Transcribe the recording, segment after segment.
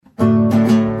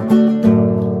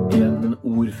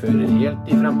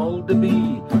Molde by,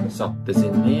 satte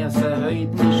sin nese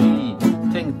høyt i sky,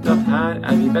 tenkte at her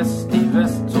vi best i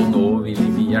vest, så nå vil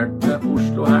vi hjelpe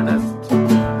Oslo hernest.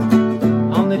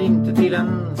 Han ringte til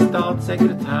en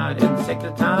statssekretær, en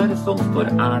sekretær som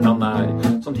står Erna nær,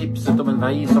 som tipset om en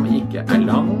vei som ikke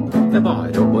lang, det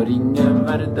bare å ringe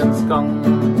verdens gang.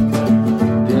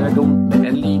 Det dumt med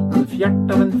en liten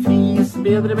fjert av en fis,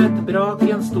 bedre med et brak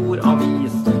i en stor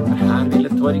avis, for her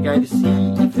ville Torgeir si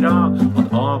ifra,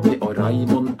 at AP og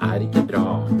Raimond ikke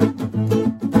bra.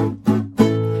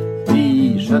 De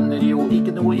skjønner jo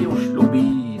ikke noe i Oslo by,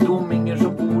 dumminger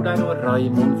som bor der og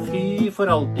Raimond fy,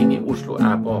 for allting i Oslo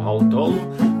på 11:30,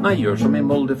 nei, gjør som i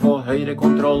Molde, få høyre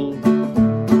kontroll.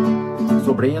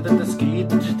 Så ble dette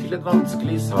skryt til en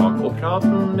vanskelig sak, og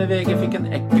praten med VG fikk en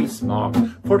ekkel smak.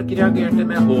 Folk reagerte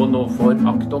med hån og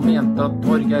forakt, og mente at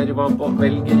Torgeir var på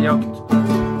velgerjakt.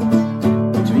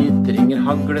 Twitteringer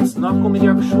haglet snakk om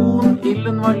reaksjon,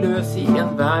 ilden var løs i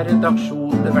enhver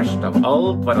redaksjon. Det verste av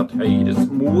alt var at Høyres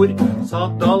mor sa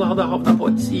at Dahl hadde havnet på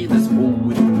et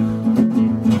sidespor.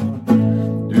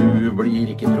 Du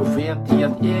blir ikke profet i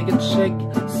et eget skjegg,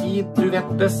 si du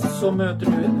vet best, så møter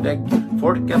du en vegg.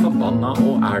 Folk forbanna,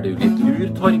 og du litt lur,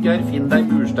 Torgeir, finn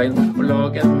deg murstein og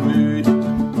lag en mur.